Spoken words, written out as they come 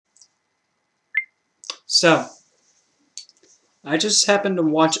So, I just happened to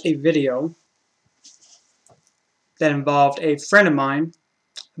watch a video that involved a friend of mine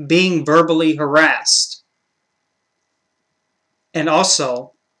being verbally harassed. And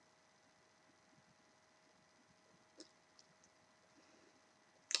also,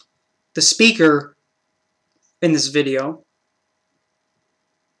 the speaker in this video,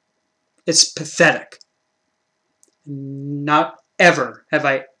 it's pathetic. Not ever have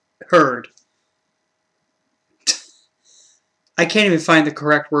I heard. I can't even find the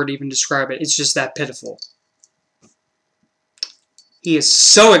correct word to even describe it. It's just that pitiful. He is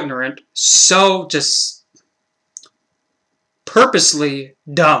so ignorant, so just purposely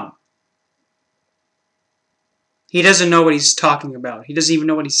dumb. He doesn't know what he's talking about. He doesn't even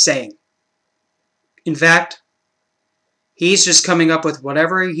know what he's saying. In fact, he's just coming up with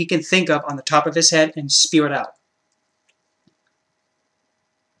whatever he can think of on the top of his head and spew it out.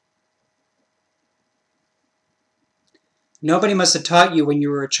 Nobody must have taught you when you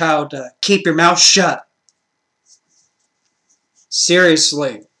were a child to keep your mouth shut.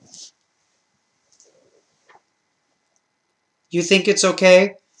 Seriously. You think it's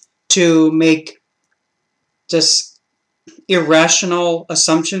okay to make just irrational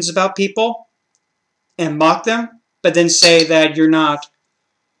assumptions about people and mock them, but then say that you're not,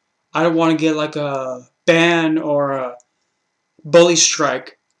 I don't want to get like a ban or a bully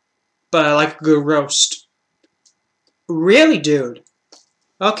strike, but I like a good roast. Really, dude?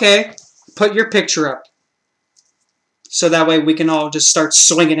 Okay, put your picture up. So that way we can all just start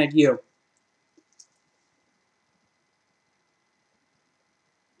swinging at you.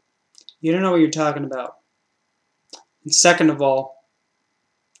 You don't know what you're talking about. And second of all,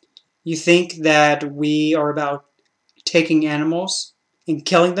 you think that we are about taking animals and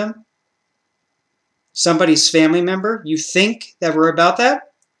killing them? Somebody's family member? You think that we're about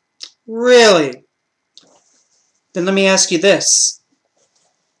that? Really? Then let me ask you this.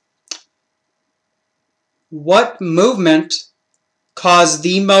 What movement caused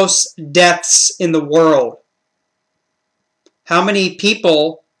the most deaths in the world? How many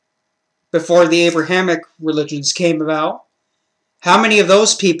people, before the Abrahamic religions came about, how many of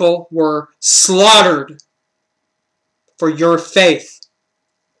those people were slaughtered for your faith?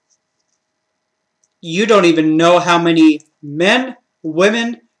 You don't even know how many men,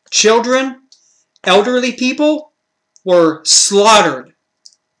 women, children, elderly people were slaughtered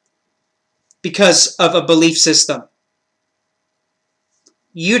because of a belief system.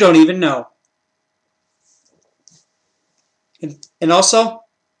 You don't even know. And also,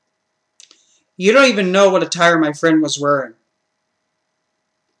 you don't even know what attire my friend was wearing.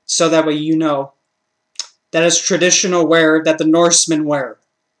 So that way you know that is traditional wear that the Norsemen wear.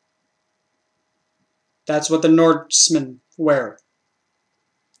 That's what the Norsemen wear.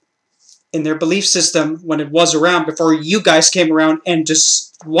 In their belief system, when it was around, before you guys came around and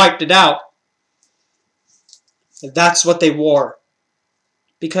just wiped it out, that's what they wore.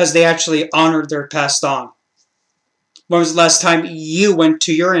 Because they actually honored their passed on. When was the last time you went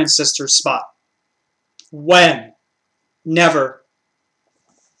to your ancestor's spot? When? Never.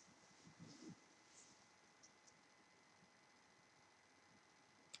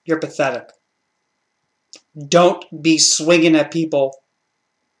 You're pathetic. Don't be swinging at people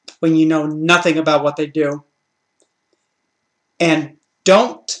when you know nothing about what they do. And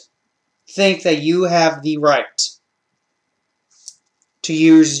don't think that you have the right to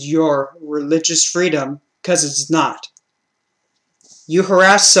use your religious freedom, because it's not. You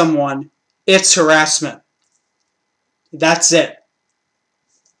harass someone, it's harassment. That's it.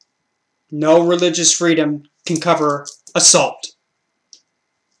 No religious freedom can cover assault.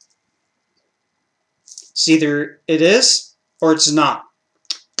 It's either it is or it's not.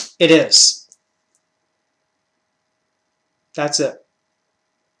 It is. That's it.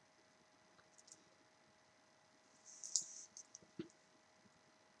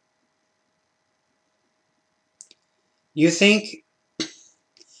 You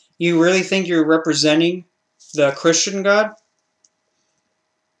really think you're representing the Christian God?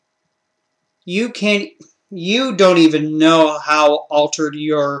 You don't even know how altered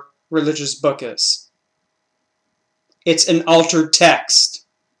your religious book is. It's an altered text.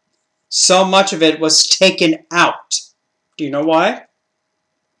 So much of it was taken out. Do you know why?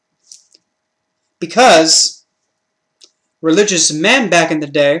 Because religious men back in the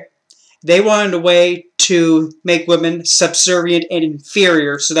day, they wanted a way to make women subservient and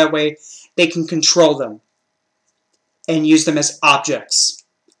inferior so that way they can control them and use them as objects,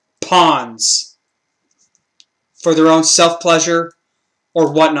 pawns, for their own self-pleasure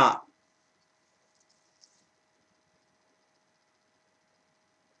or whatnot.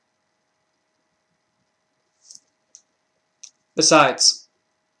 Besides,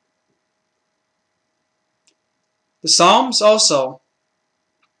 the Psalms also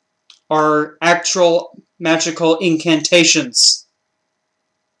are actual magical incantations.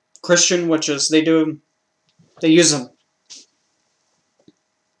 Christian witches, they use them.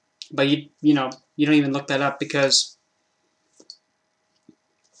 But you don't even look that up because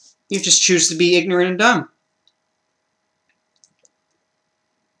you just choose to be ignorant and dumb.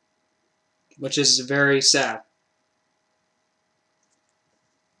 Which is very sad.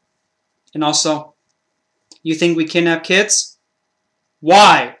 And also, you think we kidnap kids?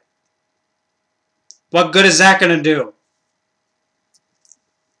 Why? What good is that going to do?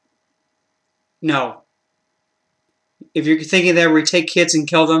 No. If you're thinking that we take kids and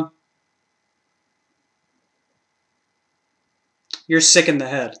kill them, you're sick in the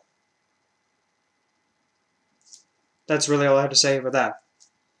head. That's really all I have to say about that.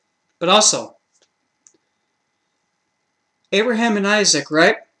 But also, Abraham and Isaac,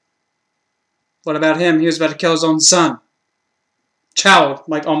 right? What about him? He was about to kill his own son. Child,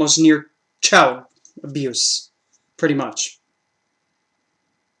 like almost near child abuse, pretty much.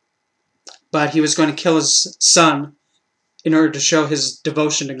 But he was going to kill his son in order to show his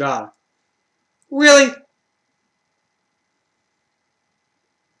devotion to God. Really?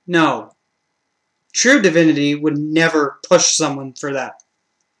 No. True divinity would never push someone for that.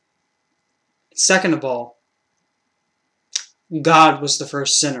 Second of all, God was the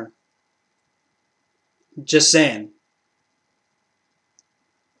first sinner. Just saying.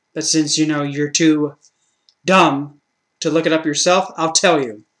 But since you're too dumb to look it up yourself, I'll tell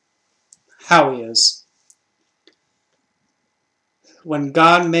you how he is. When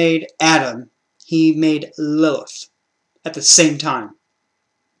God made Adam, he made Lilith at the same time.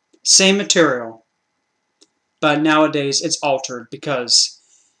 Same material. But nowadays it's altered because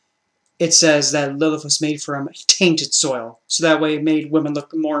it says that Lilith was made from tainted soil. So that way it made women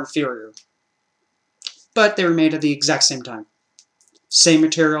look more inferior. But they were made at the exact same time. Same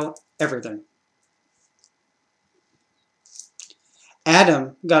material, everything.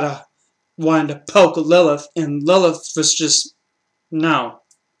 Adam wanted to poke Lilith, and Lilith was just, no,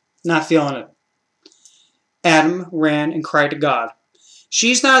 not feeling it. Adam ran and cried to God.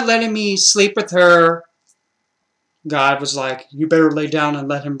 She's not letting me sleep with her. God was like, you better lay down and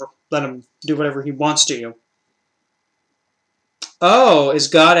let him do whatever he wants to you. Oh, is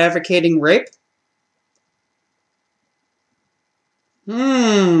God advocating rape?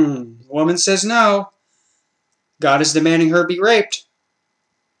 The woman says no. God is demanding her be raped.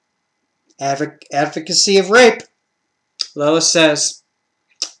 Advocacy of rape. Lilith says,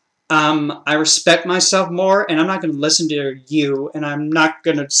 I respect myself more, and I'm not going to listen to you, and I'm not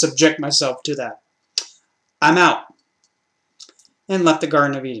going to subject myself to that. I'm out. And left the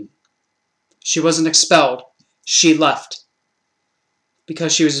Garden of Eden. She wasn't expelled. She left.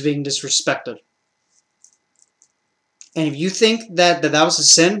 Because she was being disrespected. And if you think that was a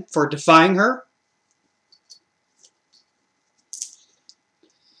sin for defying her,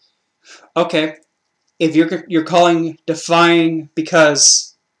 okay. If you're calling defying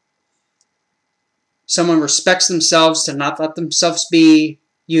because someone respects themselves to not let themselves be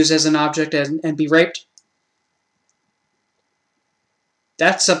used as an object and be raped,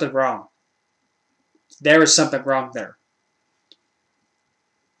 that's something wrong. There is something wrong there.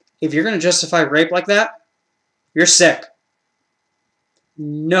 If you're going to justify rape like that, you're sick.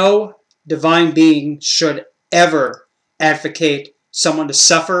 No divine being should ever advocate someone to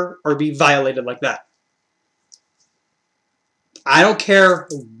suffer or be violated like that. I don't care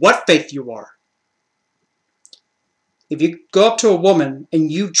what faith you are. If you go up to a woman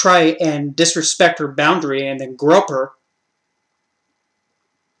and you try and disrespect her boundary and then grope her,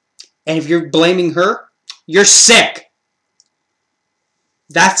 and if you're blaming her, you're sick.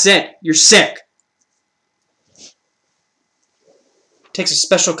 That's it. You're sick. It takes a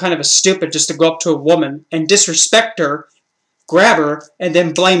special kind of a stupid just to go up to a woman and disrespect her, grab her, and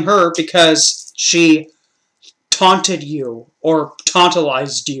then blame her because she taunted you or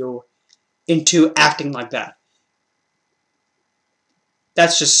tantalized you into acting like that.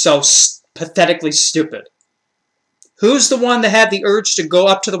 That's just so pathetically stupid. Who's the one that had the urge to go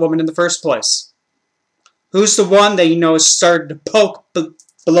up to the woman in the first place? Who's the one that, started to poke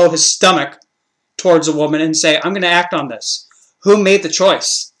below his stomach towards a woman and say, I'm going to act on this? Who made the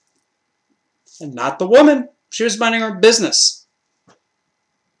choice? And not the woman. She was minding her business.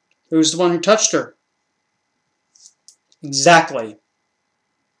 Who's the one who touched her? Exactly.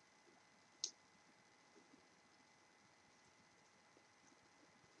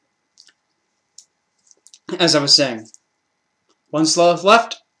 As I was saying, once Lilith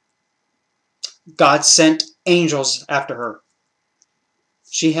left, God sent angels after her.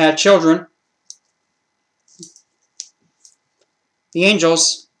 She had children. The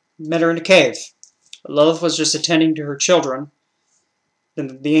angels met her in a cave. Lilith was just attending to her children.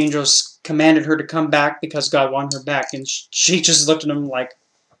 Then the angels commanded her to come back because God wanted her back. And she just looked at them like,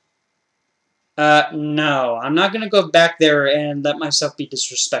 no, I'm not going to go back there and let myself be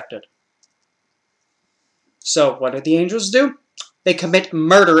disrespected. So what did the angels do? They commit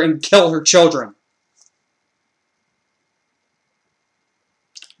murder and kill her children.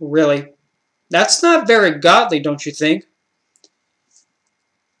 Really? That's not very godly, don't you think?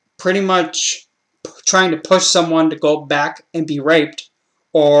 Pretty much trying to push someone to go back and be raped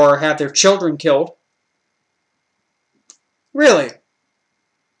or have their children killed. Really?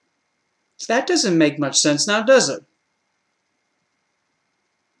 That doesn't make much sense now, does it?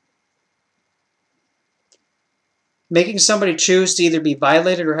 Making somebody choose to either be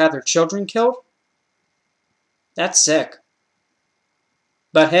violated or have their children killed? That's sick.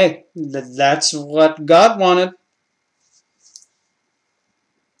 But hey, that's what God wanted.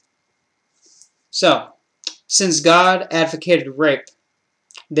 So, since God advocated rape,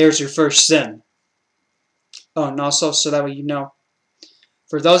 there's your first sin. Oh, and also, so that way you know,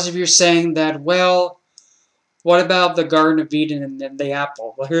 for those of you saying that, well, what about the Garden of Eden and the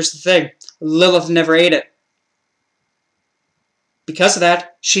apple? Well, here's the thing. Lilith never ate it. Because of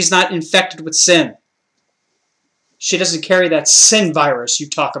that, she's not infected with sin. She doesn't carry that sin virus you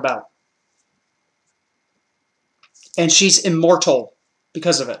talk about. And she's immortal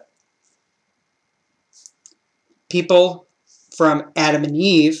because of it. People from Adam and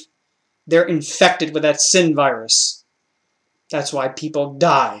Eve, they're infected with that sin virus. That's why people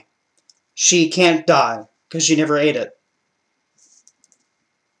die. She can't die because she never ate it.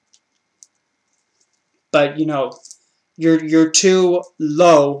 But, you know, you're too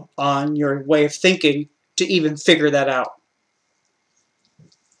low on your way of thinking to even figure that out.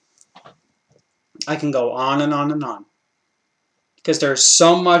 I can go on and on and on. Because there's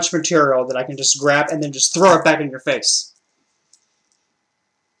so much material that I can just grab and then just throw it back in your face.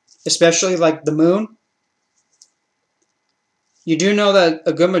 Especially like the moon. You do know that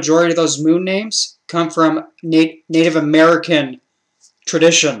a good majority of those moon names come from Native American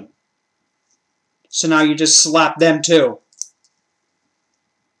tradition. So now you just slap them too.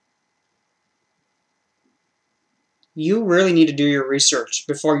 You really need to do your research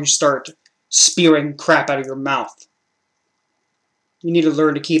before you start spewing crap out of your mouth. You need to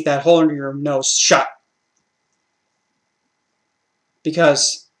learn to keep that hole under your nose shut.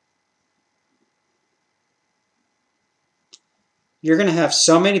 Because you're going to have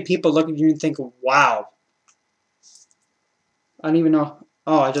so many people look at you and think, wow. I don't even know.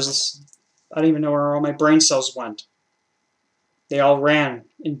 Oh, I don't even know where all my brain cells went. They all ran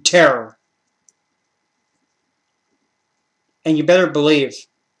in terror. And you better believe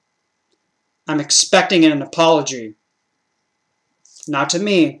I'm expecting an apology. Not to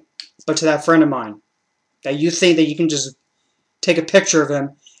me, but to that friend of mine. That you think that you can just take a picture of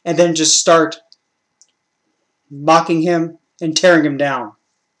him and then just start mocking him and tearing him down.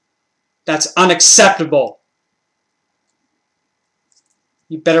 That's unacceptable.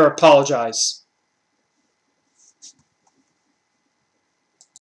 You better apologize.